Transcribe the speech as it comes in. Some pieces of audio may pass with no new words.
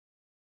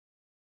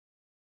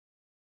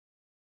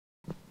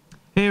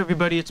Hey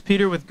everybody, it's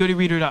Peter with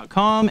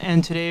GoodyReader.com,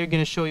 and today we're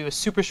going to show you a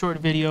super short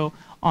video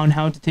on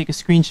how to take a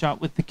screenshot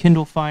with the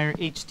Kindle Fire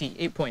HD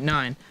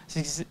 8.9.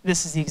 So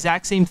this is the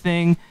exact same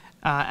thing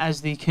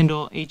as the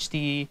Kindle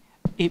HD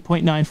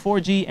 8.9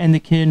 4G and the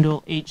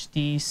Kindle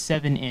HD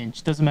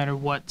 7-inch. Doesn't matter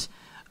what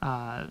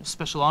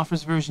special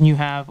offers version you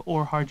have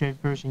or hard drive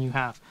version you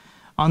have.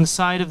 On the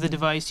side of the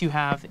device you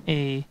have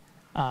the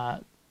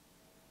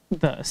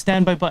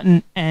standby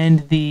button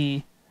and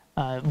the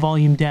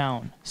volume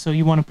down, so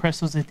you want to press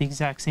those at the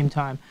exact same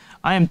time.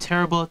 I am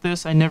terrible at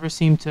this. I never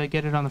seem to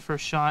get it on the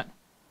first shot.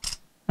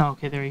 Oh,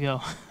 okay, there you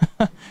go.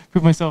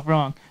 Prove myself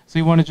wrong. So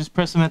you want to just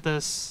press them at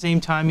the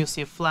same time. You'll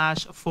see a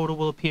flash, a photo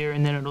will appear,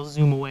 and then it'll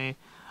zoom away.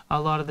 A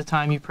lot of the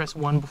time you press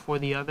one before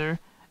the other,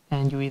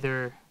 and you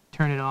either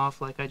turn it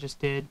off like I just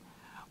did,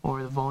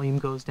 or the volume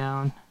goes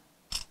down.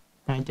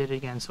 And I did it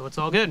again, so it's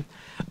all good.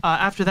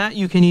 After that,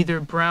 you can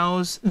either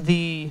browse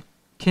the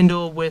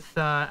Kindle with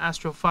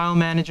Astro File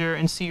Manager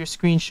and see your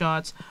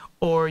screenshots,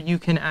 or you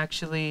can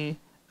actually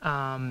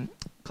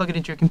plug it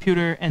into your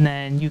computer and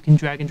then you can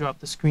drag and drop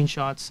the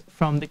screenshots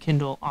from the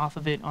Kindle off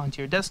of it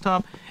onto your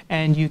desktop,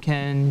 and you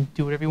can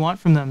do whatever you want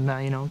from them.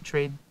 You know,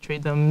 trade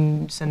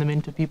them, send them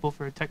in to people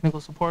for technical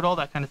support, all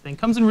that kind of thing.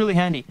 Comes in really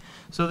handy.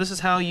 So this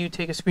is how you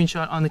take a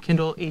screenshot on the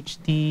Kindle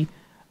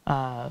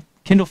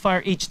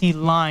Fire HD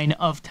line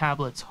of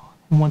tablets.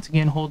 And once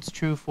again, holds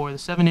true for the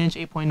 7-inch,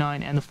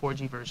 8.9, and the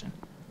 4G version.